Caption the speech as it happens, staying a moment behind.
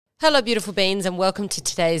Hello, beautiful beings, and welcome to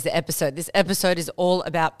today's episode. This episode is all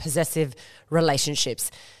about possessive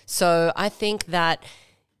relationships. So I think that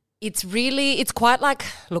it's quite like,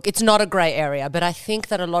 look, it's not a grey area, but I think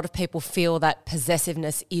that a lot of people feel that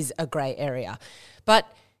possessiveness is a grey area. But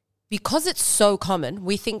because it's so common,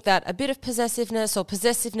 we think that a bit of possessiveness or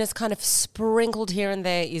possessiveness kind of sprinkled here and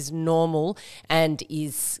there is normal and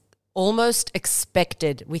is almost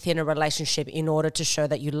expected within a relationship in order to show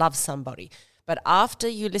that you love somebody. But after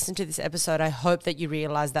you listen to this episode, I hope that you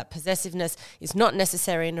realize that possessiveness is not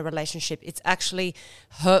necessary in a relationship. It's actually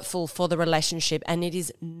hurtful for the relationship and it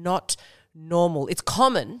is not normal. It's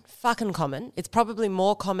common, fucking common. It's probably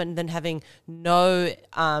more common than having no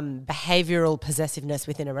behavioral possessiveness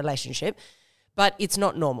within a relationship, but it's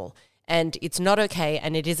not normal. And it's not okay,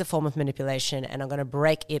 and it is a form of manipulation, and I'm going to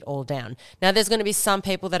break it all down. Now, there's going to be some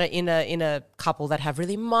people that are in a couple that have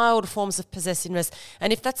really mild forms of possessiveness,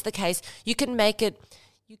 and if that's the case, you can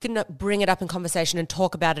bring it up in conversation and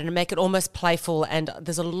talk about it and make it almost playful. And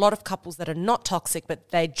there's a lot of couples that are not toxic, but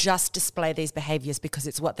they just display these behaviors because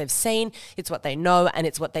it's what they've seen, it's what they know, and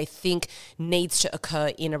it's what they think needs to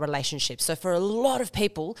occur in a relationship. So for a lot of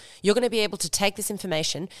people, you're going to be able to take this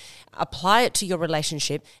information, apply it to your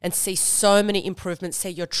relationship, and see so many improvements,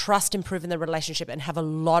 see your trust improve in the relationship, and have a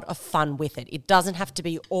lot of fun with it. It doesn't have to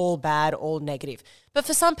be all bad, all negative. But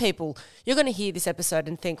for some people, you're going to hear this episode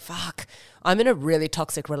and think, fuck, I'm in a really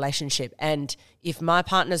toxic relationship. And if my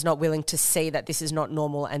partner's not willing to see that this is not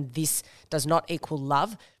normal and this does not equal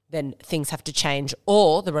love, then things have to change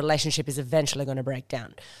or the relationship is eventually going to break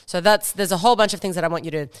down. So there's a whole bunch of things that I want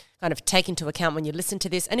you to kind of take into account when you listen to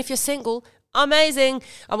this. And if you're single, amazing.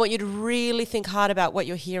 I want you to really think hard about what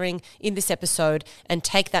you're hearing in this episode and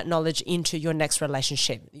take that knowledge into your next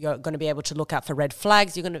relationship. You're going to be able to look out for red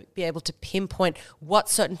flags. You're going to be able to pinpoint what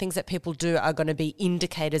certain things that people do are going to be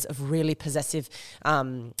indicators of really possessive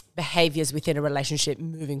behaviors within a relationship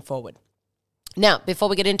moving forward. Now, before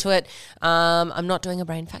we get into it, I'm not doing a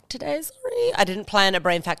brain fact today. Sorry. I didn't plan a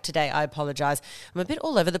brain fact today. I apologize. I'm a bit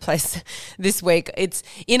all over the place this week. It's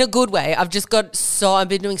in a good way. I've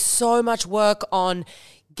been doing so much work on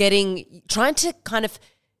trying to kind of,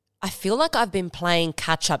 I feel like I've been playing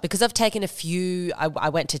catch up because I've taken I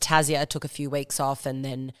went to Tassie. I took a few weeks off and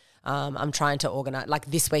then I'm trying to organize, like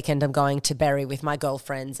this weekend I'm going to Berry with my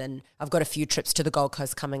girlfriends and I've got a few trips to the Gold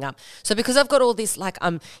Coast coming up. So because I've got all this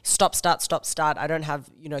stop, start, I don't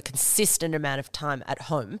have, consistent amount of time at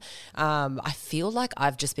home. I feel like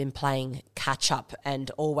I've just been playing catch up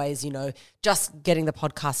and always, just getting the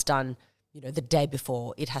podcast done, the day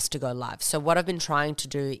before it has to go live. So what I've been trying to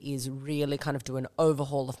do is really kind of do an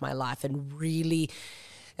overhaul of my life and really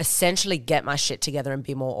essentially get my shit together and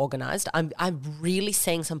be more organized. I'm really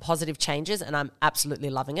seeing some positive changes and I'm absolutely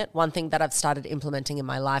loving it. One thing that I've started implementing in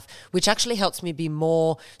my life, which actually helps me be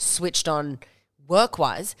more switched on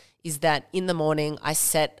work-wise, is that in the morning I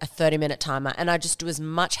set a 30-minute timer and I just do as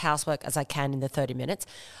much housework as I can in the 30 minutes.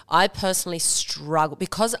 I personally struggle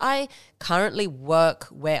because I currently work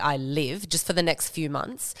where I live. Just for the next few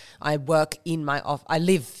months, I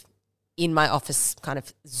live in my office kind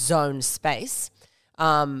of zone space.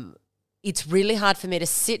 It's really hard for me to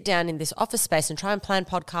sit down in this office space and try and plan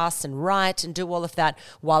podcasts and write and do all of that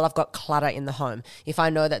while I've got clutter in the home. If I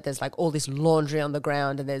know that there's like all this laundry on the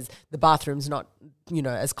ground and the bathroom's not,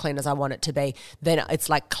 as clean as I want it to be, then it's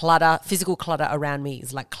like clutter, physical clutter around me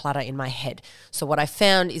is like clutter in my head. So what I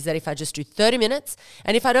found is that if I just do 30 minutes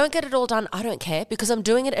and if I don't get it all done, I don't care because I'm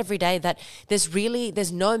doing it every day, that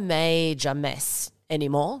there's no major mess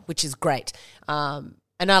anymore, which is great.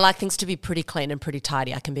 And I like things to be pretty clean and pretty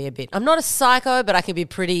tidy. I'm not a psycho, but I can be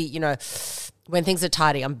pretty, when things are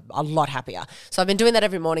tidy, I'm a lot happier. So I've been doing that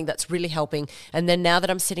every morning. That's really helping. And then now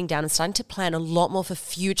that I'm sitting down and starting to plan a lot more for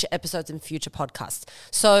future episodes and future podcasts.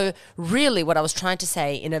 So really what I was trying to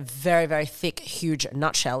say in a very, very thick, huge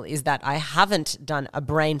nutshell is that I haven't done a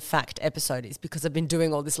brain fact episode is because I've been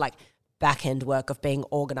doing all this like back end work of being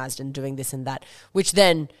organized and doing this and that, which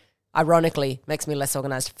then ironically makes me less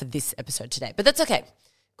organized for this episode today. But that's okay.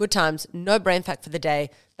 Good times, no brain fact for the day.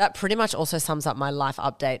 That pretty much also sums up my life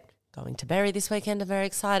update. Going to Berry this weekend, I'm very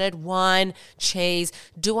excited. Wine, cheese.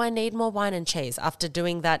 Do I need more wine and cheese after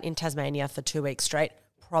doing that in Tasmania for 2 weeks straight?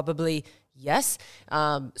 Probably yes.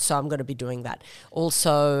 So I'm going to be doing that.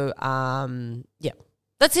 Also,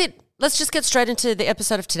 that's it. Let's just get straight into the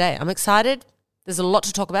episode of today. I'm excited. There's a lot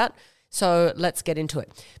to talk about. So let's get into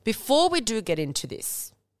it. Before we do get into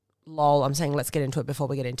this, I'm saying let's get into it before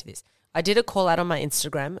we get into this. I did a call out on my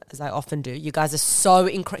Instagram, as I often do. You guys are so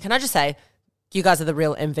incredible. Can I just say, You guys are the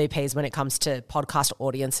real MVPs when it comes to podcast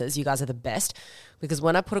audiences. You guys are the best, because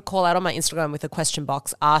when I put a call out on my Instagram with a question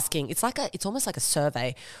box asking, it's almost like a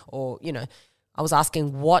survey, or, I was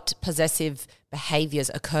asking what possessive behaviors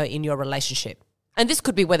occur in your relationship. And this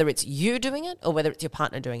could be whether it's you doing it or whether it's your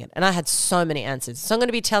partner doing it. And I had so many answers. So I'm going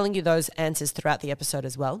to be telling you those answers throughout the episode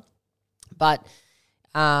as well. But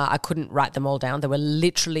I couldn't write them all down. There were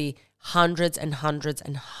literally hundreds and hundreds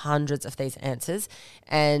and hundreds of these answers.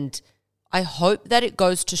 And I hope that it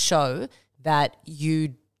goes to show that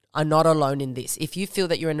you are not alone in this. If you feel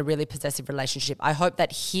that you're in a really possessive relationship, I hope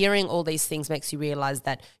that hearing all these things makes you realize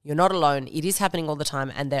that you're not alone. It is happening all the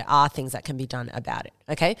time, and there are things that can be done about it,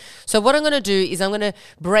 okay? So what I'm going to do is I'm going to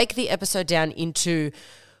break the episode down into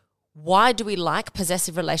why do we like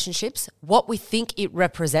possessive relationships, what we think it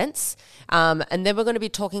represents, and then we're going to be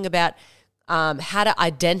talking about how to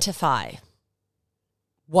identify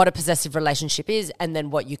what a possessive relationship is, and then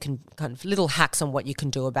what you can kind of little hacks on what you can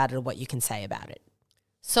do about it or what you can say about it.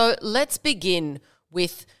 So let's begin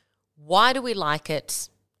with why do we like it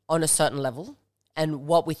on a certain level and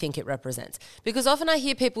what we think it represents. Because often I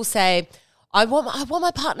hear people say, I want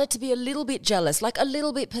my partner to be a little bit jealous, like a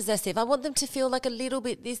little bit possessive. I want them to feel like a little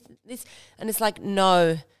bit this. And it's like,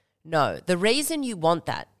 no. The reason you want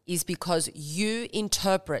that is because you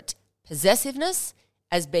interpret possessiveness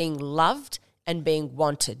as being loved and being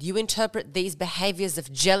wanted. You interpret these behaviors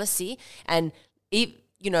of jealousy and,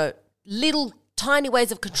 little tiny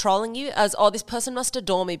ways of controlling you as, this person must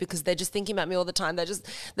adore me because they're just thinking about me all the time. They're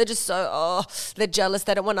just so, they're jealous.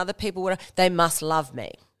 They don't want other people. They must love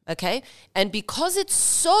me. Okay. And because it's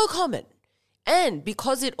so common, and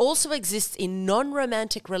because it also exists in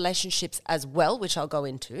non-romantic relationships as well, which I'll go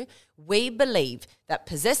into, we believe that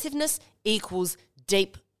possessiveness equals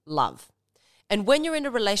deep love. And when you're in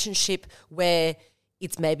a relationship where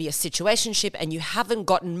it's maybe a situationship and you haven't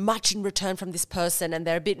gotten much in return from this person and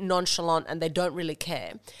they're a bit nonchalant and they don't really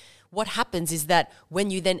care, what happens is that when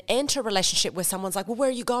you then enter a relationship where someone's like, well, where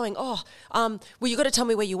are you going? Well, you got to tell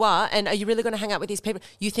me where you are, and are you really going to hang out with these people?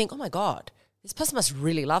 You think, oh my God, this person must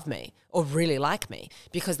really love me or really like me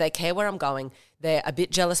because they care where I'm going. They're a bit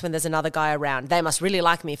jealous when there's another guy around. They must really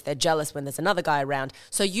like me if they're jealous when there's another guy around.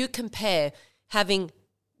 So you compare having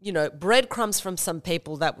breadcrumbs from some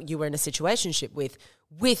people that you were in a situationship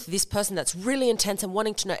with this person that's really intense and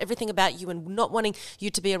wanting to know everything about you and not wanting you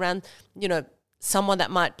to be around, someone that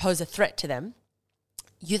might pose a threat to them.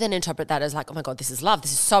 You then interpret that as like, oh my God, this is love.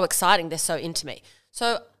 This is so exciting. They're so into me.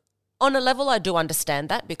 So on a level, I do understand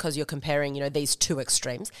that because you're comparing, these two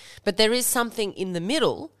extremes. But there is something in the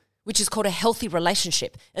middle, which is called a healthy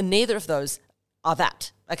relationship. And neither of those are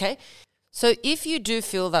that, okay? So if you do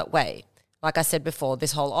feel that way, like I said before,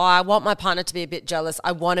 this whole, I want my partner to be a bit jealous.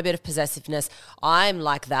 I want a bit of possessiveness. I'm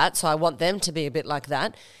like that, so I want them to be a bit like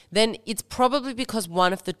that. Then it's probably because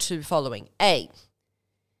one of the two following. A,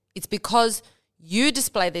 it's because you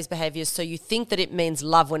display these behaviors so you think that it means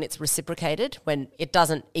love when it's reciprocated, when it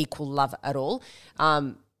doesn't equal love at all.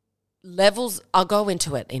 Levels, I'll go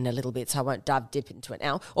into it in a little bit, so I won't dive deep into it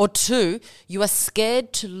now. Or two, you are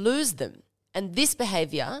scared to lose them. And this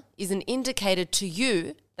behavior is an indicator to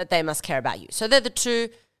you that they must care about you. So they're the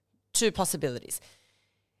two possibilities.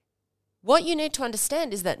 What you need to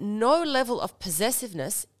understand is that no level of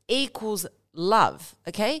possessiveness equals love,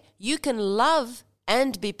 okay? You can love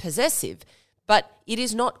and be possessive, but it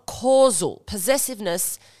is not causal.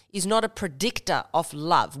 Possessiveness is not a predictor of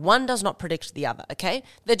love. One does not predict the other, okay?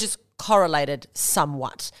 They're just correlated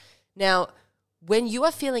somewhat. Now, when you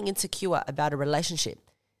are feeling insecure about a relationship,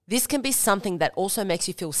 this can be something that also makes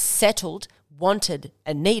you feel settled, wanted,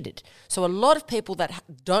 and needed. So a lot of people that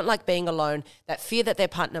don't like being alone, that fear that their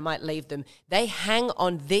partner might leave them, they hang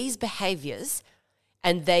on these behaviors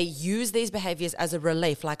and they use these behaviors as a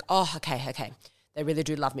relief, like, oh, okay, they really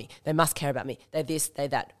do love me. They must care about me. They're this, they're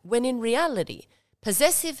that. When in reality,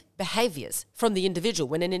 possessive behaviors from the individual,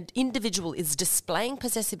 when an individual is displaying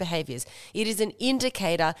possessive behaviors, it is an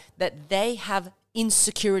indicator that they have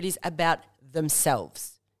insecurities about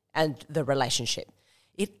themselves and the relationship.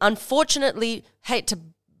 It, unfortunately, hate to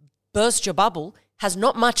burst your bubble, has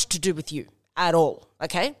not much to do with you at all,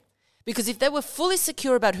 okay? Because if they were fully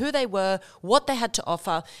secure about who they were, what they had to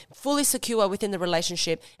offer, fully secure within the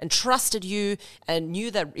relationship and trusted you and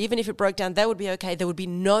knew that even if it broke down, they would be okay, there would be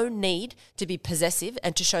no need to be possessive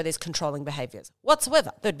and to show these controlling behaviors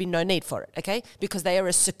whatsoever. There'd be no need for it, okay? Because they are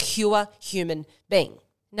a secure human being.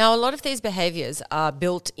 Now, a lot of these behaviors are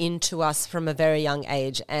built into us from a very young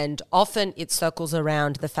age, and often it circles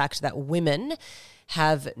around the fact that women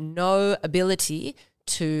have no ability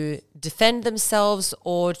to defend themselves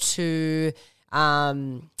or to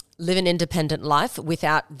live an independent life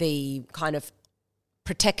without the kind of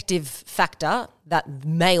protective factor that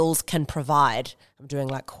males can provide. I'm doing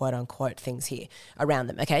like quote unquote things here around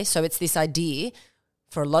them. Okay. So it's this idea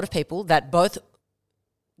for a lot of people that both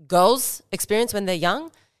girls experience when they're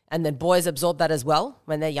young and then boys absorb that as well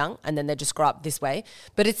when they're young, and then they just grow up this way.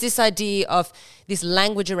 But it's this idea of this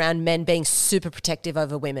language around men being super protective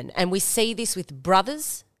over women. And we see this with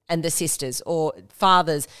brothers and the sisters, or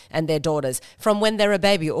fathers and their daughters. From when they're a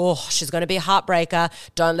baby, oh, she's going to be a heartbreaker.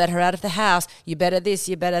 Don't let her out of the house. You better this,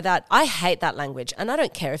 you better that. I hate that language. And I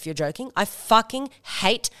don't care if you're joking. I fucking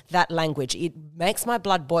hate that language. It makes my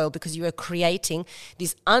blood boil because you are creating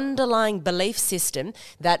this underlying belief system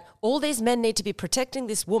that all these men need to be protecting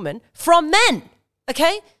this woman from men.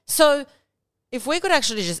 Okay? So if we could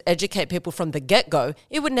actually just educate people from the get-go,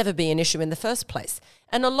 it would never be an issue in the first place.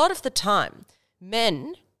 And a lot of the time,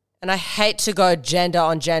 men, and I hate to go gender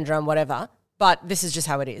on gender and whatever, but this is just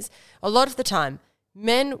how it is. A lot of the time,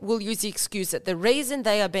 men will use the excuse that the reason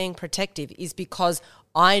they are being protective is because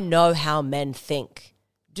I know how men think.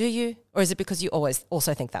 Do you? Or is it because you always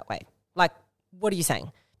also think that way? Like, what are you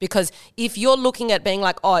saying? Because if you're looking at being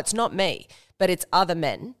like, oh, it's not me, but it's other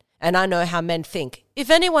men, and I know how men think.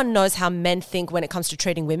 If anyone knows how men think when it comes to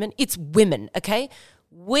treating women, it's women, okay?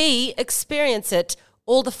 We experience it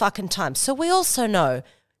all the fucking time. So we also know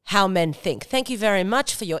how men think. Thank you very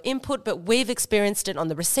much for your input, but we've experienced it on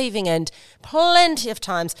the receiving end plenty of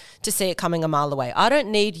times to see it coming a mile away. I don't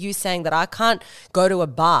need you saying that I can't go to a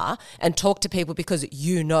bar and talk to people because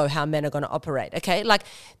you know how men are going to operate, okay? Like,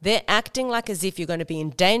 they're acting like as if you're going to be in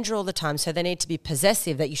danger all the time, so they need to be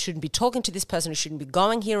possessive, that you shouldn't be talking to this person, you shouldn't be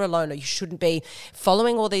going here alone, or you shouldn't be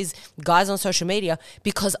following all these guys on social media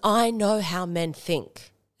because I know how men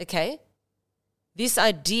think, okay? This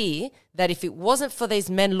idea that if it wasn't for these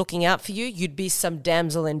men looking out for you, you'd be some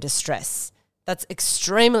damsel in distress. That's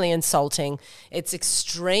extremely insulting. It's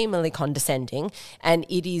extremely condescending. And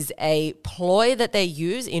it is a ploy that they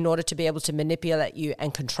use in order to be able to manipulate you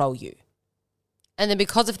and control you. And then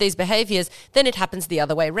because of these behaviors, then it happens the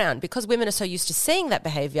other way around. Because women are so used to seeing that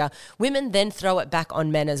behavior, women then throw it back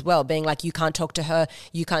on men as well, being like, you can't talk to her,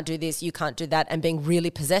 you can't do this, you can't do that, and being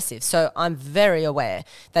really possessive. So I'm very aware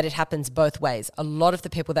that it happens both ways. A lot of the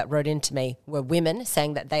people that wrote into me were women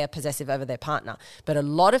saying that they are possessive over their partner. But a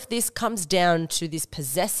lot of this comes down to this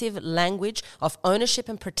possessive language of ownership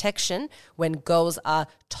and protection when girls are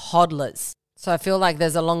toddlers. So I feel like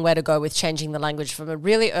there's a long way to go with changing the language from a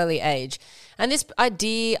really early age. And this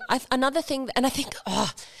idea, another thing, and I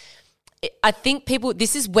think people,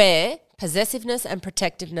 this is where possessiveness and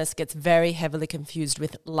protectiveness gets very heavily confused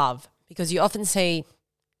with love, because you often see,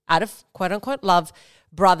 out of quote unquote love,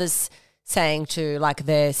 brothers saying to like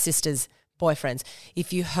their sisters' boyfriends,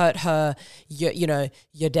 if you hurt her,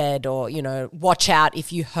 you're dead, or, watch out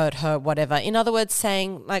if you hurt her, whatever. In other words,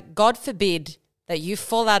 saying like, God forbid that you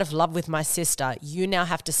fall out of love with my sister, you now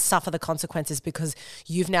have to suffer the consequences because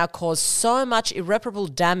you've now caused so much irreparable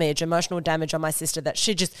damage, emotional damage on my sister that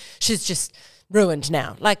she's just ruined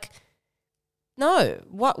now. Like, no,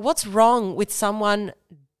 what's wrong with someone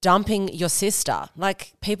dumping your sister?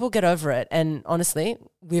 Like, people get over it. And honestly,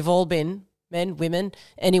 we've all been, men, women,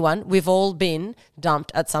 anyone, we've all been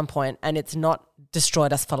dumped at some point, and it's not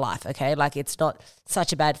destroyed us for life, okay? Like, it's not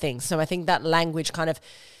such a bad thing. So I think that language kind of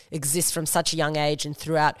exists from such a young age and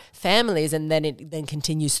throughout families, and then it then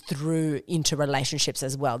continues through into relationships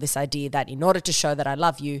as well. This idea that in order to show that I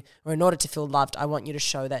love you, or in order to feel loved, I want you to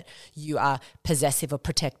show that you are possessive or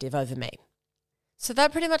protective over me. So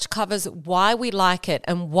that pretty much covers why we like it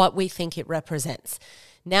and what we think it represents.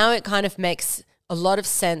 Now it kind of makes a lot of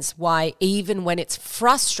sense why, even when it's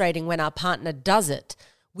frustrating when our partner does it,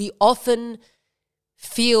 we often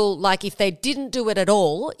feel like if they didn't do it at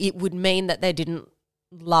all, it would mean that they didn't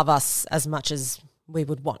love us as much as we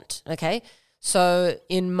would want, okay? So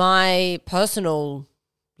in my personal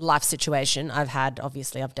life situation,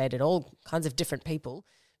 I've dated all kinds of different people,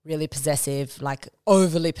 really possessive, like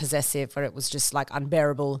overly possessive, where it was just like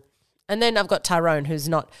unbearable. And then I've got Tyrone, who's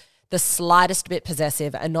not the slightest bit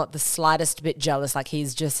possessive and not the slightest bit jealous, like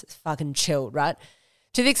he's just fucking chilled, right?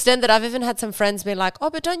 To the extent that I've even had some friends be like, oh,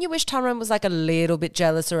 but don't you wish Tyrone was like a little bit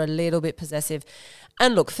jealous or a little bit possessive?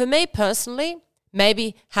 And look, for me personally,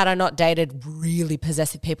 maybe had I not dated really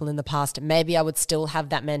possessive people in the past, maybe I would still have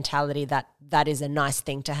that mentality that that is a nice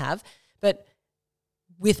thing to have. But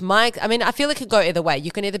I feel it could go either way.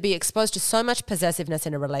 You can either be exposed to so much possessiveness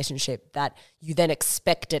in a relationship that you then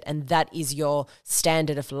expect it, and that is your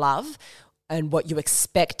standard of love and what you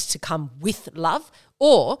expect to come with love,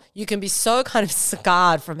 or you can be so kind of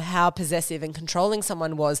scarred from how possessive and controlling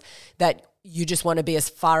someone was that you just want to be as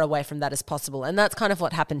far away from that as possible. And that's kind of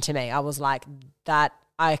what happened to me. I was like, that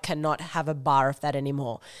I cannot have a bar of that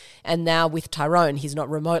anymore. And now with Tyrone, he's not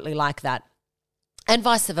remotely like that. And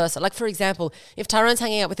vice versa. Like, for example, if Tyrone's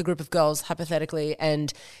hanging out with a group of girls, hypothetically,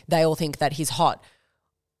 and they all think that he's hot,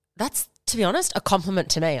 that's, to be honest, a compliment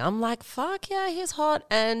to me. I'm like, fuck yeah, he's hot.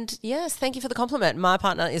 And yes, thank you for the compliment. My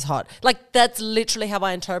partner is hot. Like, that's literally how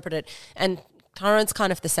I interpret it. And Tyrone's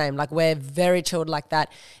kind of the same. Like, we're very chilled like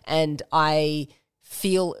that. And I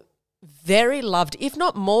feel very loved, if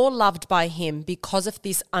not more loved by him, because of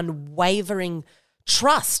this unwavering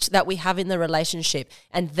trust that we have in the relationship.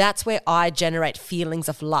 And that's where I generate feelings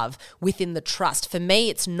of love, within the trust. For me,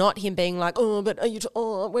 it's not him being like, oh, but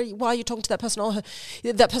why are you talking to that person? Oh,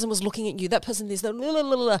 that person was looking at you. That person this, that, blah,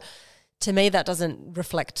 blah, blah. To me, that doesn't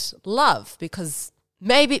reflect love, because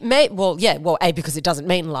A, because it doesn't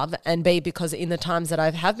mean love, and B, because in the times that I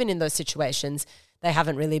have been in those situations,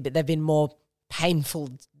 they've been more painful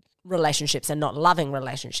relationships and not loving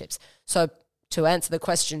relationships. So to answer the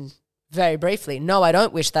question very briefly, no, I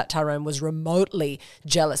don't wish that Tyrone was remotely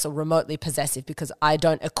jealous or remotely possessive, because I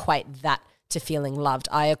don't equate that to feeling loved.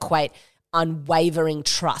 I equate unwavering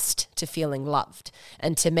trust to feeling loved.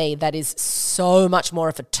 And to me, that is so much more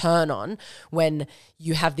of a turn on when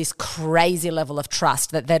you have this crazy level of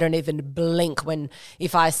trust that they don't even blink when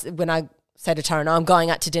I say to Tyrone, I'm going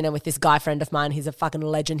out to dinner with this guy friend of mine, he's a fucking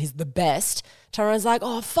legend, he's the best. Tyrone's like,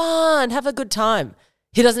 oh, fun, have a good time.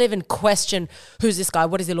 He doesn't even question, who's this guy?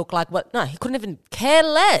 What does he look like? No, he couldn't even care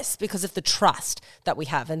less, because of the trust that we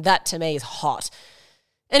have. And that to me is hot.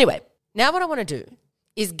 Anyway, now what I want to do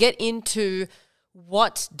is get into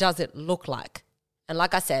what does it look like. And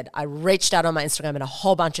like I said, I reached out on my Instagram and a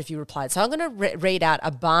whole bunch of you replied. So I'm going to read out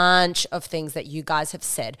a bunch of things that you guys have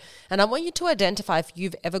said. And I want you to identify if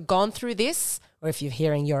you've ever gone through this, or if you're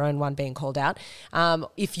hearing your own one being called out,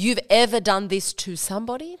 if you've ever done this to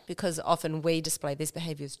somebody, because often we display these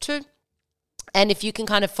behaviors too. And if you can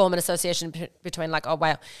kind of form an association between like, oh,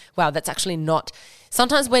 wow, that's actually not.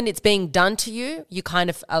 Sometimes when it's being done to you, you kind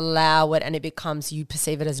of allow it and it becomes, you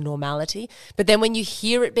perceive it as normality. But then when you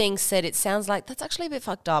hear it being said, it sounds like that's actually a bit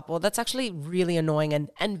fucked up, or that's actually really annoying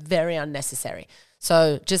and very unnecessary.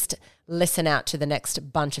 So just listen out to the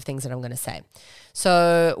next bunch of things that I'm going to say.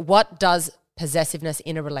 So what does possessiveness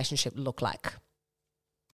in a relationship look like?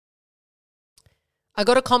 I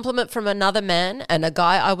got a compliment from another man, and a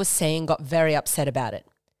guy I was seeing got very upset about it.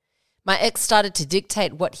 My ex started to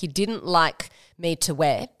dictate what he didn't like me to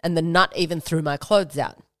wear, and the nut even threw my clothes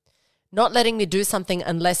out. Not letting me do something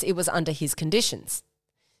unless it was under his conditions.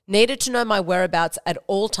 Needed to know my whereabouts at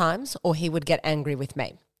all times, or he would get angry with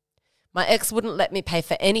me. My ex wouldn't let me pay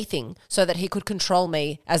for anything so that he could control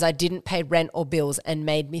me, as I didn't pay rent or bills, and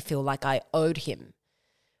made me feel like I owed him.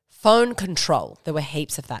 Phone control. There were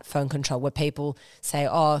heaps of that, phone control, where people say,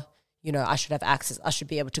 oh, I should have access. I should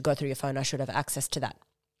be able to go through your phone. I should have access to that.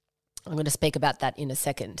 I'm going to speak about that in a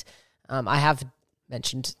second. I have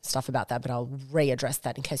mentioned stuff about that, but I'll readdress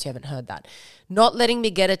that in case you haven't heard that. Not letting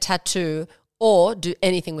me get a tattoo or do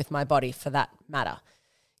anything with my body, for that matter.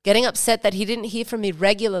 Getting upset that he didn't hear from me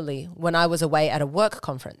regularly when I was away at a work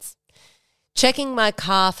conference. Checking my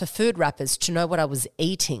car for food wrappers to know what I was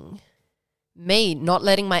eating. Me not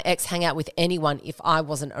letting my ex hang out with anyone if I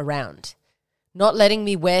wasn't around. Not letting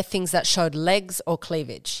me wear things that showed legs or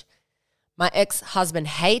cleavage. My ex-husband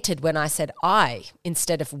hated when I said I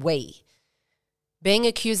instead of we. Being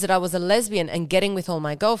accused that I was a lesbian and getting with all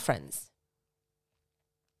my girlfriends.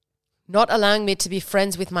 Not allowing me to be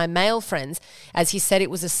friends with my male friends, as he said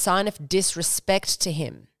it was a sign of disrespect to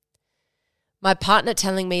him. My partner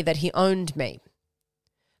telling me that he owned me.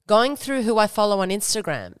 Going through who I follow on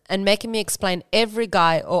Instagram and making me explain every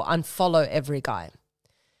guy or unfollow every guy.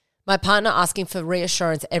 My partner asking for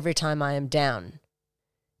reassurance every time I am down.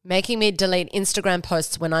 Making me delete Instagram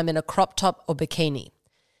posts when I'm in a crop top or bikini.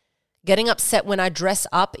 Getting upset when I dress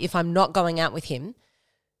up if I'm not going out with him,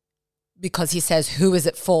 because he says, who is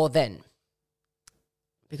it for then?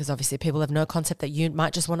 Because obviously people have no concept that you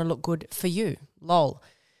might just want to look good for you. Lol.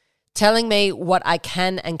 Telling me what I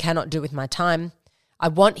can and cannot do with my time. I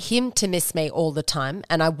want him to miss me all the time,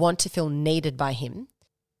 and I want to feel needed by him.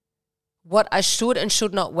 What I should and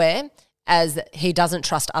should not wear, as he doesn't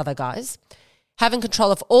trust other guys. Having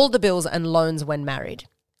control of all the bills and loans when married.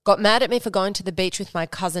 Got mad at me for going to the beach with my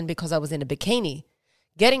cousin because I was in a bikini.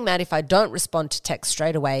 Getting mad if I don't respond to text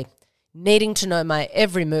straight away. Needing to know my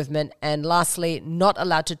every movement. And lastly, not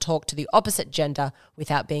allowed to talk to the opposite gender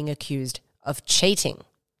without being accused of cheating.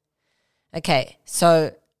 Okay,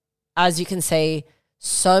 so as you can see,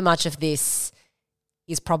 so much of this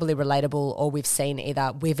is probably relatable, or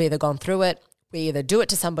we've either gone through it, we either do it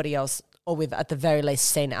to somebody else, or we've at the very least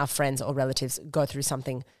seen our friends or relatives go through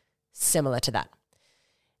something similar to that.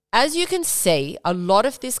 As you can see, a lot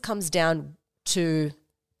of this comes down to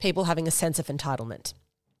people having a sense of entitlement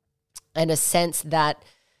and a sense that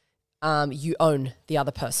you own the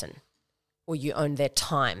other person, or you own their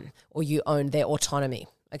time, or you own their autonomy,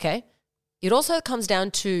 okay? It also comes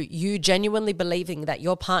down to you genuinely believing that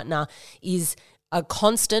your partner is a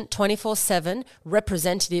constant 24/7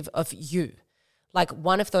 representative of you. Like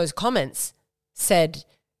one of those comments said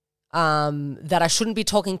that I shouldn't be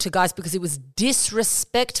talking to guys because it was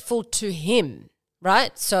disrespectful to him,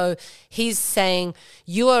 right? So he's saying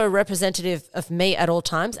you are a representative of me at all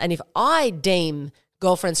times, and if I deem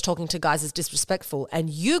girlfriends talking to guys as disrespectful and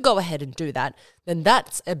you go ahead and do that, then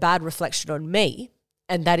that's a bad reflection on me,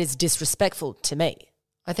 and that is disrespectful to me.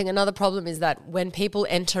 I think another problem is that when people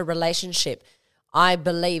enter a relationship, I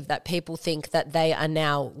believe that people think that they are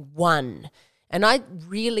now one. And I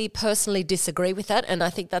really personally disagree with that. And I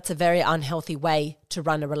think that's a very unhealthy way to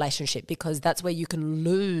run a relationship, because that's where you can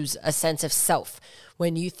lose a sense of self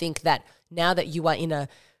when you think that now that you are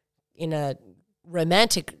in a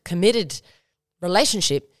romantic, committed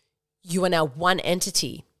relationship, you are now one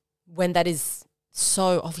entity, when that is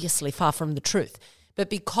so obviously far from the truth. But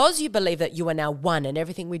because you believe that you are now one and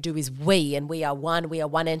everything we do is we, and we are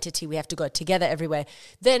one entity, we have to go together everywhere,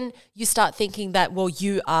 then you start thinking that, well,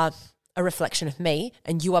 you are a reflection of me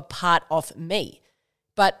and you are part of me.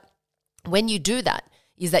 But when you do that,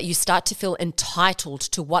 is that you start to feel entitled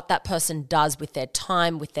to what that person does with their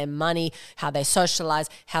time, with their money, how they socialize,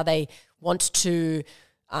 how they want to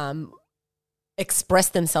express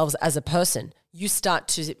themselves as a person. You start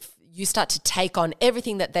to take on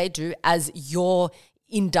everything that they do as your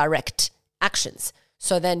indirect actions.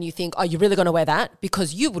 So then you think, are you really going to wear that?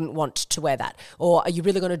 Because you wouldn't want to wear that. Or are you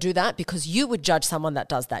really going to do that? Because you would judge someone that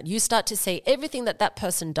does that. You start to see everything that that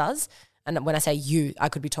person does, and when I say you, I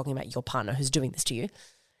could be talking about your partner who's doing this to you,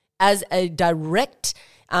 as a direct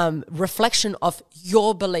reflection of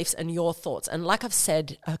your beliefs and your thoughts. And like I've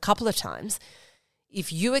said a couple of times,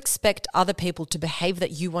 if you expect other people to behave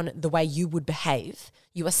that you want the way you would behave,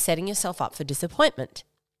 you are setting yourself up for disappointment.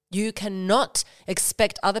 You cannot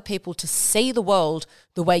expect other people to see the world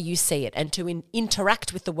the way you see it and to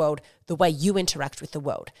interact with the world the way you interact with the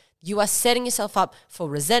world. You are setting yourself up for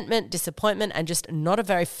resentment, disappointment, and just not a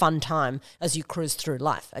very fun time as you cruise through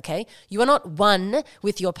life, okay? You are not one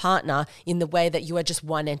with your partner in the way that you are just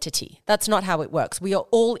one entity. That's not how it works. We are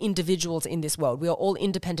all individuals in this world. We are all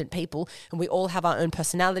independent people, and we all have our own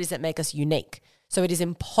personalities that make us unique. So it is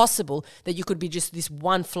impossible that you could be just this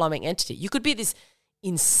one flowing entity. You could be this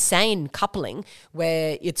insane coupling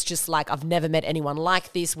where it's just like, I've never met anyone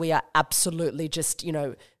like this. We are absolutely just,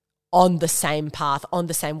 on the same path, on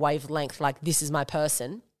the same wavelength, like this is my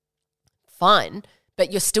person. Fine,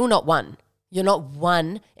 but you're still not one. You're not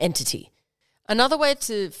one entity. Another way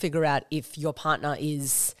to figure out if your partner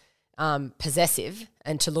is possessive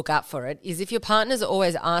and to look out for it is if your partner's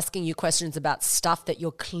always asking you questions about stuff that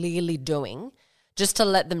you're clearly doing, just to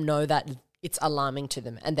let them know that it's alarming to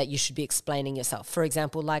them and that you should be explaining yourself. For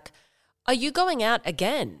example, like, are you going out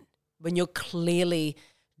again? When you're clearly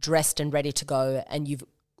dressed and ready to go and you've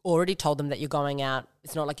already told them that you're going out.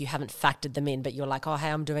 It's not like you haven't factored them in, but you're like, oh, hey,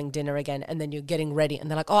 I'm doing dinner again. And then you're getting ready and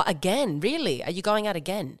they're like, oh, again? Really? Are you going out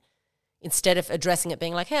again? Instead of addressing it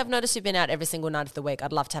being like, hey, I've noticed you've been out every single night of the week.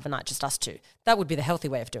 I'd love to have a night just us two. That would be the healthy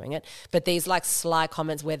way of doing it. But these like sly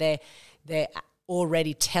comments where they're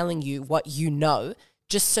already telling you what you know,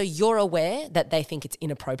 just so you're aware that they think it's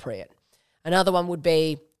inappropriate. Another one would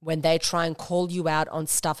be when they try and call you out on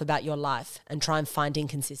stuff about your life and try and find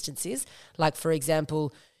inconsistencies. Like, for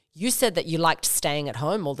example, you said that you liked staying at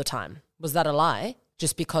home all the time. Was that a lie?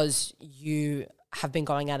 Just because you have been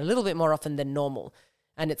going out a little bit more often than normal.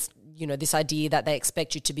 And it's, this idea that they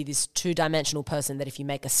expect you to be this two-dimensional person, that if you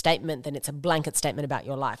make a statement, then it's a blanket statement about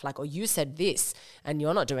your life. Like, oh, you said this and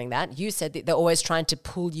you're not doing that. You said that. They're always trying to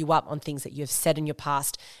pull you up on things that you've said in your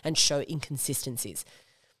past and show inconsistencies.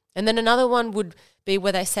 And then another one would be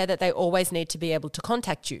where they say that they always need to be able to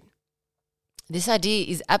contact you. This idea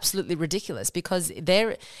is absolutely ridiculous because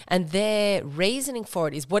their reasoning for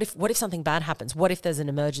it is, what if something bad happens? What if there's an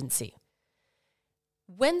emergency?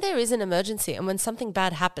 When there is an emergency and when something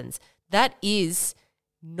bad happens, that is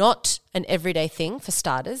not an everyday thing for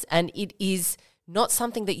starters, and it is not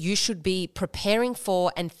something that you should be preparing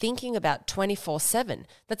for and thinking about 24/7.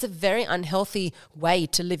 That's a very unhealthy way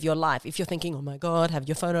to live your life. If you're thinking, oh my God, have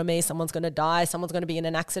your phone on me, someone's going to die, someone's going to be in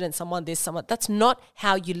an accident, someone, that's not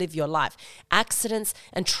how you live your life. Accidents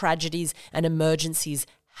and tragedies and emergencies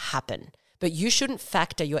happen, but you shouldn't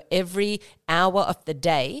factor your every hour of the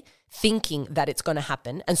day thinking that it's going to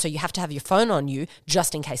happen, and so you have to have your phone on you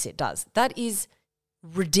just in case it does. That is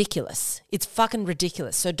ridiculous. It's fucking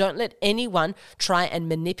ridiculous. So don't let anyone try and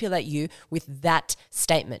manipulate you with that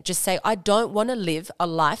statement. Just say, I don't want to live a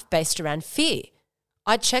life based around fear.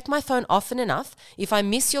 I check my phone often enough. If I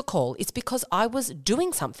miss your call, it's because I was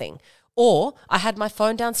doing something. Or I had my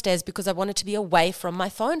phone downstairs because I wanted to be away from my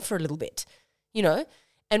phone for a little bit, you know?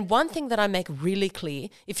 And one thing that I make really clear,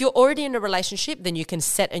 if you're already in a relationship, then you can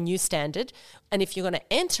set a new standard. And if you're going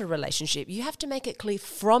to enter a relationship, you have to make it clear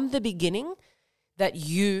from the beginning that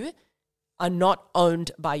you are not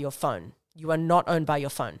owned by your phone. You are not owned by your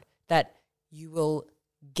phone. That you will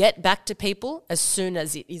get back to people as soon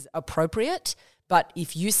as it is appropriate. But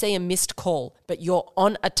if you see a missed call, but you're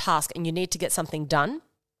on a task and you need to get something done,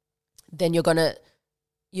 then you're going to,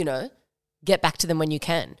 you know, get back to them when you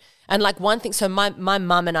can. And like one thing, so my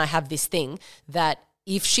mum and I have this thing that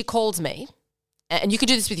if she calls me, and you can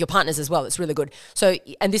do this with your partners as well, it's really good. So,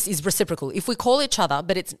 and this is reciprocal. If we call each other,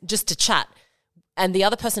 but it's just to chat, and the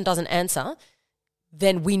other person doesn't answer,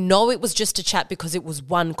 then we know it was just a chat because it was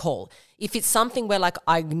one call. If it's something where like,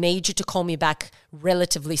 I need you to call me back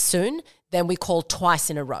relatively soon, then we call twice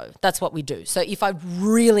in a row. That's what we do. So if I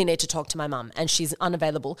really need to talk to my mum and she's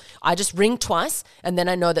unavailable, I just ring twice, and then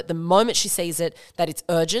I know that the moment she sees it, that it's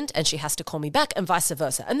urgent and she has to call me back, and vice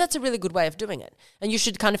versa. And that's a really good way of doing it. And you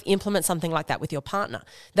should kind of implement something like that with your partner.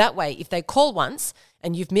 That way, if they call once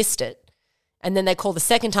and you've missed it, and then they call the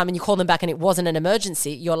second time and you call them back and it wasn't an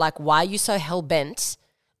emergency, you're like, why are you so hell-bent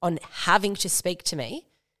on having to speak to me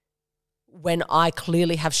when I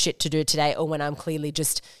clearly have shit to do today, or when I'm clearly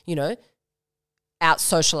just, you know, out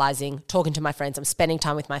socializing, talking to my friends, I'm spending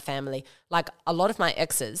time with my family. Like a lot of my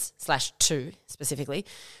exes, /2 specifically,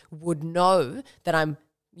 would know that I'm,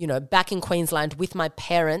 you know, back in Queensland with my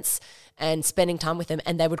parents and spending time with them,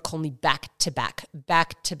 and they would call me back to back.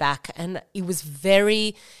 And it was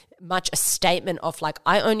very much a statement of like,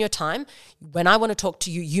 I own your time. When I want to talk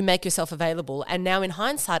to you, you make yourself available. And now in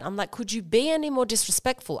hindsight, I'm like, could you be any more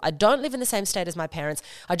disrespectful? I don't live in the same state as my parents.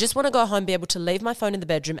 I just want to go home, be able to leave my phone in the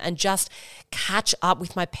bedroom and just catch up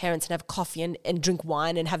with my parents and have coffee and drink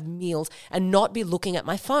wine and have meals and not be looking at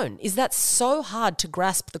my phone. Is that so hard to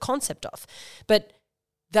grasp the concept of? But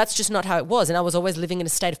that's just not how it was. And I was always living in a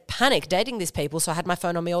state of panic dating these people. So I had my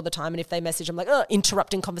phone on me all the time. And if they message, I'm like,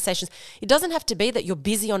 interrupting conversations. It doesn't have to be that you're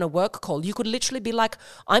busy on a work call. You could literally be like,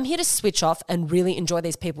 I'm here to switch off and really enjoy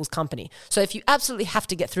these people's company. So if you absolutely have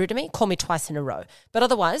to get through to me, call me twice in a row. But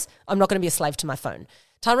otherwise, I'm not going to be a slave to my phone.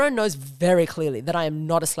 Tyrone knows very clearly that I am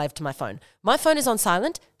not a slave to my phone. My phone is on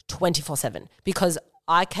silent 24/7 because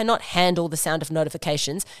I cannot handle the sound of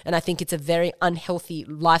notifications, and I think it's a very unhealthy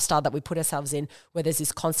lifestyle that we put ourselves in, where there's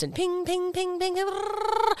this constant ping, ping, ping, ping,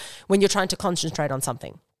 when you're trying to concentrate on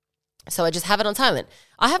something. So I just have it on silent.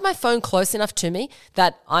 I have my phone close enough to me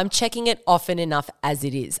that I'm checking it often enough as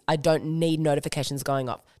it is. I don't need notifications going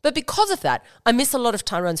off. But because of that, I miss a lot of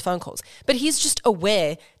Tyrone's phone calls. But he's just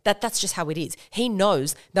aware that that's just how it is. He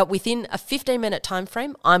knows that within a 15-minute time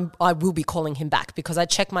frame, I will be calling him back because I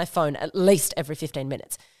check my phone at least every 15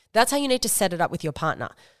 minutes. That's how you need to set it up with your partner.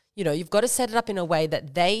 You know, you've got to set it up in a way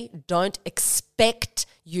that they don't expect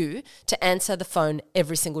you to answer the phone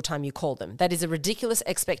every single time you call them. That is a ridiculous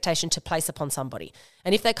expectation to place upon somebody.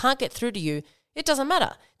 And if they can't get through to you, it doesn't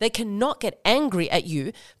matter. They cannot get angry at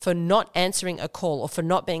you for not answering a call or for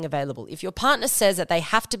not being available. If your partner says that they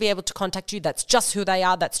have to be able to contact you, that's just who they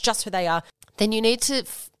are, then you need to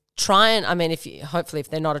try and, hopefully if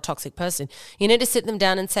they're not a toxic person, you need to sit them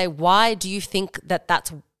down and say, why do you think that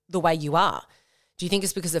that's the way you are? Do you think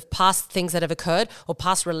it's because of past things that have occurred or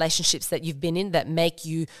past relationships that you've been in that make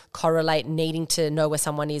you correlate needing to know where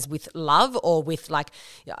someone is with love or with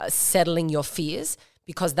settling your fears?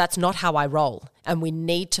 Because that's not how I roll. And we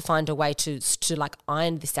need to find a way to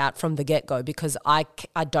iron this out from the get-go, because I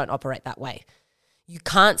don't operate that way. You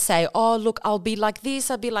can't say, oh, look, I'll be like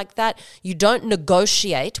this, I'll be like that. You don't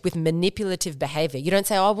negotiate with manipulative behavior. You don't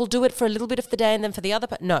say, oh, we'll do it for a little bit of the day and then for the other.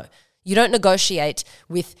 But no, you don't negotiate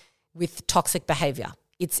with toxic behavior.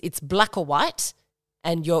 It's black or white,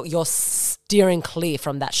 and you're steering clear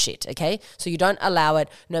from that shit, okay? So you don't allow it,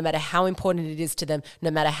 no matter how important it is to them, no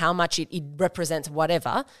matter how much it represents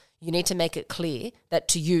whatever. You need to make it clear that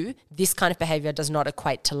to you, this kind of behavior does not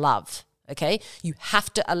equate to love, okay? You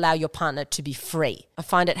have to allow your partner to be free. I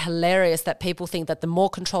find it hilarious that people think that the more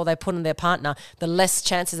control they put on their partner, the less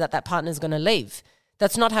chances that partner is going to leave.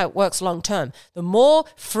 That's not how it works long term. The more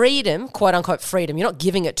freedom, quote unquote freedom, you're not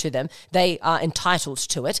giving it to them, they are entitled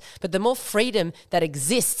to it, but the more freedom that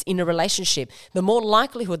exists in a relationship, the more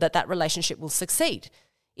likelihood that relationship will succeed.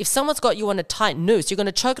 If someone's got you on a tight noose, you're going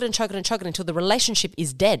to choke it and choke it and choke it until the relationship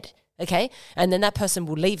is dead, okay? And then that person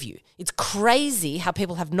will leave you. It's crazy how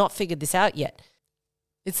people have not figured this out yet.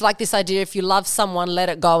 It's like this idea, if you love someone, let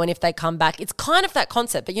it go, and if they come back, it's kind of that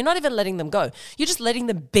concept, but you're not even letting them go. You're just letting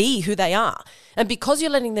them be who they are. And because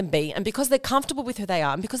you're letting them be, and because they're comfortable with who they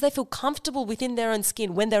are, and because they feel comfortable within their own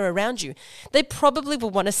skin when they're around you, they probably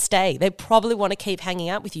will want to stay. They probably want to keep hanging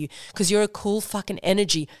out with you because you're a cool fucking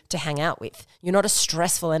energy to hang out with. You're not a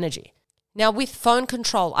stressful energy. Now, with phone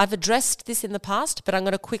control, I've addressed this in the past, but I'm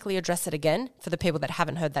going to quickly address it again for the people that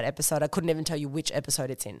haven't heard that episode. I couldn't even tell you which episode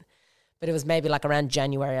it's in, but it was maybe like around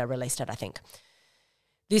January I released it, I think.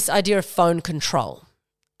 This idea of phone control.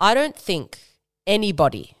 I don't think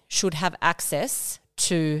anybody should have access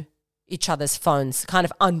to each other's phones, kind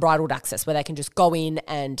of unbridled access where they can just go in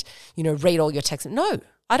and, read all your texts. No,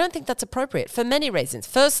 I don't think that's appropriate for many reasons.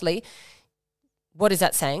 Firstly, what is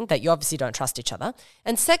that saying? That you obviously don't trust each other.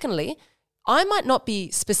 And secondly, I might not be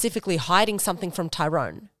specifically hiding something from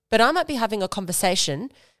Tyrone, but I might be having a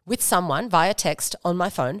conversation with someone via text on my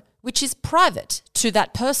phone, which is private to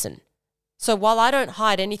that person. So while I don't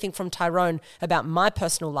hide anything from Tyrone about my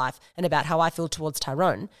personal life and about how I feel towards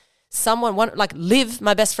Tyrone, someone like Liv,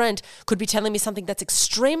 my best friend, could be telling me something that's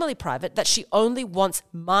extremely private that she only wants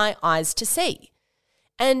my eyes to see.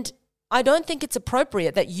 And I don't think it's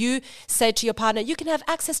appropriate that you say to your partner, you can have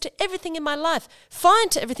access to everything in my life, fine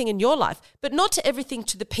to everything in your life, but not to everything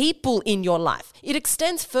to the people in your life. It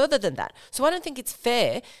extends further than that. So I don't think it's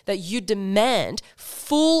fair that you demand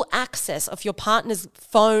full access of your partner's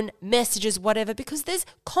phone, messages, whatever, because there's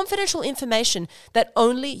confidential information that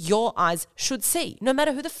only your eyes should see, no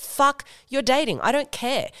matter who the fuck you're dating. I don't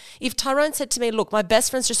care. If Tyrone said to me, look, my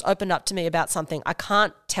best friend's just opened up to me about something, I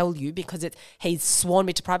can't tell you because he's sworn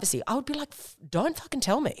me to privacy, I would be like, don't fucking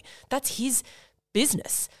tell me. That's his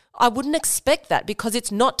business. I wouldn't expect that because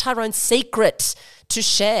it's not Tyrone's secret to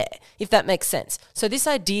share, if that makes sense. So this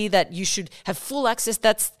idea that you should have full access,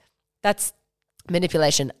 that's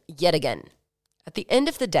manipulation yet again. At the end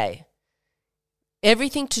of the day,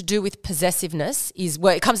 everything to do with possessiveness is,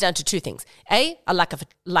 well, it comes down to two things. A lack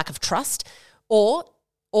of trust, or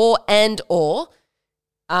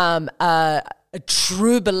a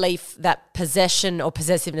true belief that possession or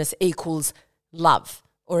possessiveness equals love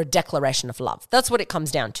or a declaration of love. That's what it comes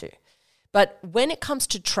down to. But when it comes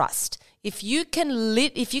to trust, if you can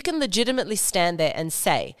legitimately stand there and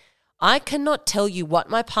say, I cannot tell you what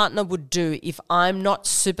my partner would do if I'm not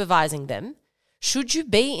supervising them, should you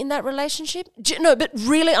be in that relationship? No, but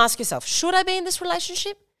really ask yourself, should I be in this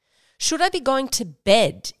relationship? Should I be going to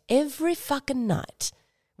bed every fucking night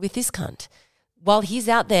with this cunt while he's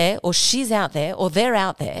out there or she's out there or they're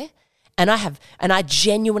out there, and I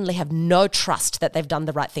genuinely have no trust that they've done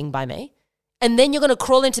the right thing by me? And then you're going to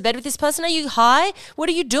crawl into bed with this person? Are you high? What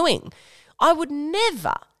are you doing? I would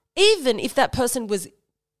never, even if that person was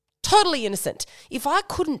totally innocent, if I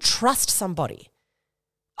couldn't trust somebody,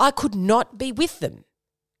 I could not be with them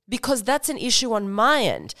because that's an issue on my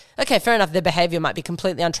end. Okay, fair enough, their behavior might be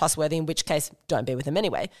completely untrustworthy, in which case don't be with them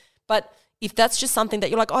anyway. But if that's just something that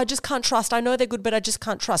you're like, oh, I just can't trust, I know they're good, but I just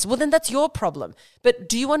can't trust, well, then that's your problem. But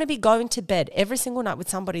do you want to be going to bed every single night with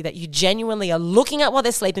somebody that you genuinely are looking at while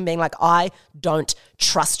they're sleeping, being like, I don't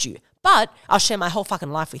trust you, but I'll share my whole fucking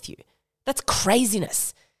life with you? That's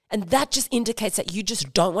craziness. And that just indicates that you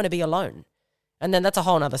just don't want to be alone. And then that's a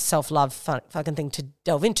whole nother self-love fucking thing to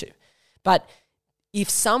delve into. But if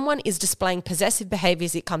someone is displaying possessive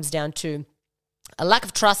behaviors, it comes down to a lack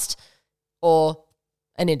of trust or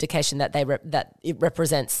an indication that that it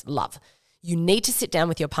represents love. You need to sit down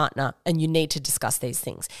with your partner and you need to discuss these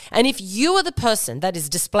things. And if you are the person that is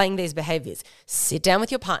displaying these behaviors, sit down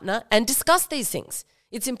with your partner and discuss these things.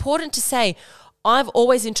 It's important to say, I've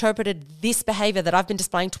always interpreted this behavior that I've been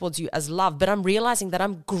displaying towards you as love, but I'm realizing that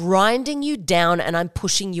I'm grinding you down and I'm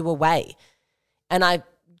pushing you away. And I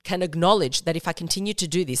can acknowledge that if I continue to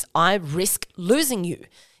do this, I risk losing you.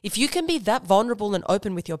 If you can be that vulnerable and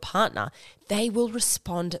open with your partner, they will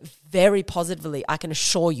respond very positively, I can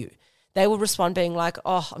assure you. They will respond being like,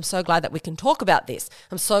 oh, I'm so glad that we can talk about this.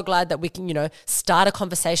 I'm so glad that we can, start a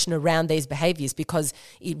conversation around these behaviors, because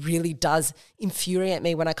it really does infuriate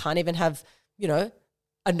me when I can't even have,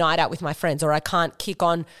 a night out with my friends, or I can't kick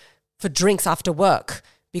on for drinks after work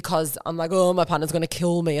because I'm like, oh, my partner's going to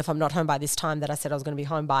kill me if I'm not home by this time that I said I was going to be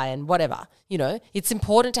home by, and whatever. It's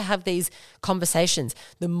important to have these conversations.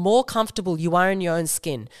 The more comfortable you are in your own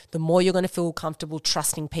skin, the more you're going to feel comfortable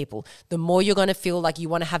trusting people, the more you're going to feel like you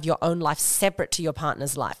want to have your own life separate to your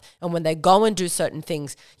partner's life. And when they go and do certain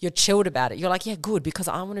things, you're chilled about it. You're like, yeah, good, because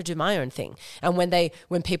I want to do my own thing. And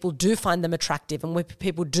when people do find them attractive and when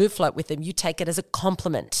people do flirt with them, you take it as a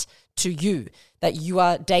compliment to you that you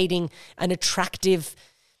are dating an attractive,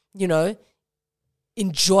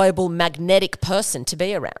 enjoyable, magnetic person to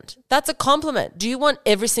be around. That's a compliment. Do you want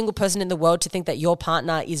every single person in the world to think that your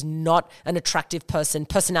partner is not an attractive person,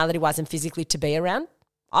 personality-wise and physically, to be around?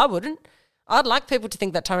 I wouldn't. I'd like people to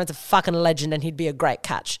think that Tyrone's a fucking legend and he'd be a great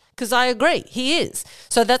catch, because I agree, he is.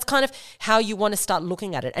 So that's kind of how you want to start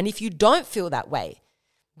looking at it. And if you don't feel that way,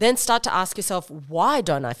 then start to ask yourself, why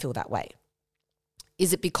don't I feel that way?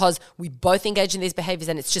 Is it because we both engage in these behaviors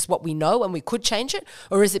and it's just what we know and we could change it?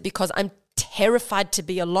 Or is it because I'm terrified to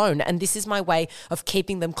be alone and this is my way of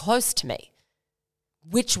keeping them close to me?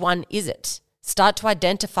 Which one is it? Start to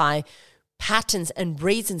identify patterns and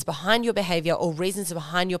reasons behind your behavior or reasons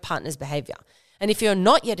behind your partner's behavior. And if you're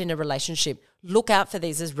not yet in a relationship, look out for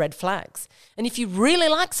these as red flags. And if you really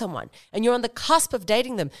like someone and you're on the cusp of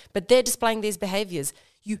dating them, but they're displaying these behaviors,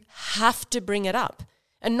 you have to bring it up.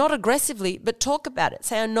 And not aggressively, but talk about it.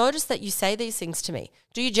 Say, I notice that you say these things to me.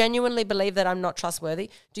 Do you genuinely believe that I'm not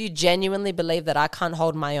trustworthy? Do you genuinely believe that I can't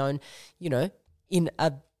hold my own, in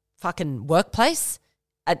a fucking workplace,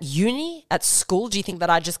 at uni, at school? Do you think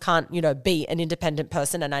that I just can't, be an independent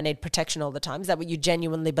person and I need protection all the time? Is that what you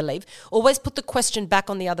genuinely believe? Always put the question back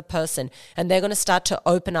on the other person, and they're going to start to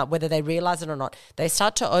open up, whether they realize it or not. They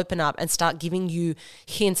start to open up and start giving you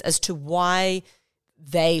hints as to why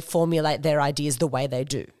they formulate their ideas the way they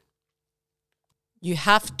do. You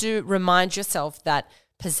have to remind yourself that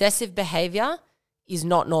possessive behavior is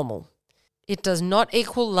not normal. It does not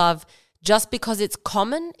equal love. Just because it's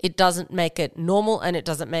common, it doesn't make it normal and it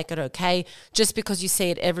doesn't make it okay. Just because you see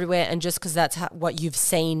it everywhere and just because that's what you've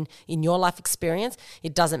seen in your life experience,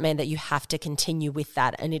 it doesn't mean that you have to continue with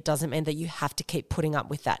that, and it doesn't mean that you have to keep putting up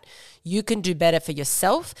with that. You can do better for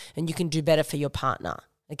yourself and you can do better for your partner.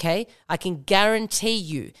 Okay, I can guarantee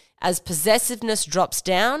you, as possessiveness drops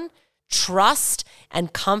down, trust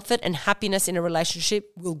and comfort and happiness in a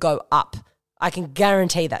relationship will go up. I can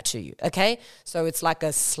guarantee that to you, okay? So it's like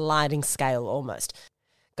a sliding scale almost.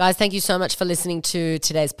 Guys, thank you so much for listening to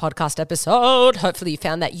today's podcast episode. Hopefully you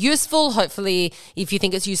found that useful. Hopefully if you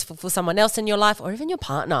think it's useful for someone else in your life or even your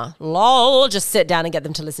partner, just sit down and get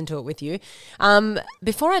them to listen to it with you.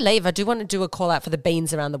 Before I leave, I do want to do a call out for the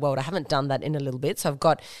beans around the world. I haven't done that in a little bit. So I've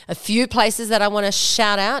got a few places that I want to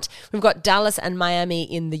shout out. We've got Dallas and Miami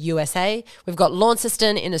in the USA. We've got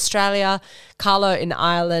Launceston in Australia, Carlo in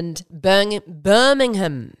Ireland,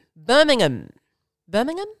 Birmingham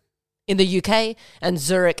in the UK, and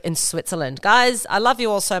Zurich in Switzerland. Guys, I love you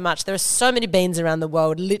all so much. There are so many beans around the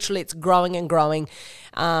world. Literally, it's growing and growing.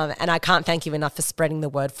 And I can't thank you enough for spreading the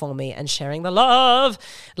word for me and sharing the love.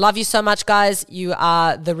 Love you so much, guys. You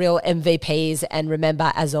are the real MVPs. And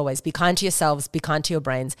remember, as always, be kind to yourselves, be kind to your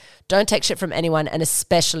brains. Don't take shit from anyone, and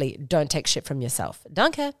especially don't take shit from yourself.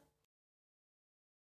 Don't care.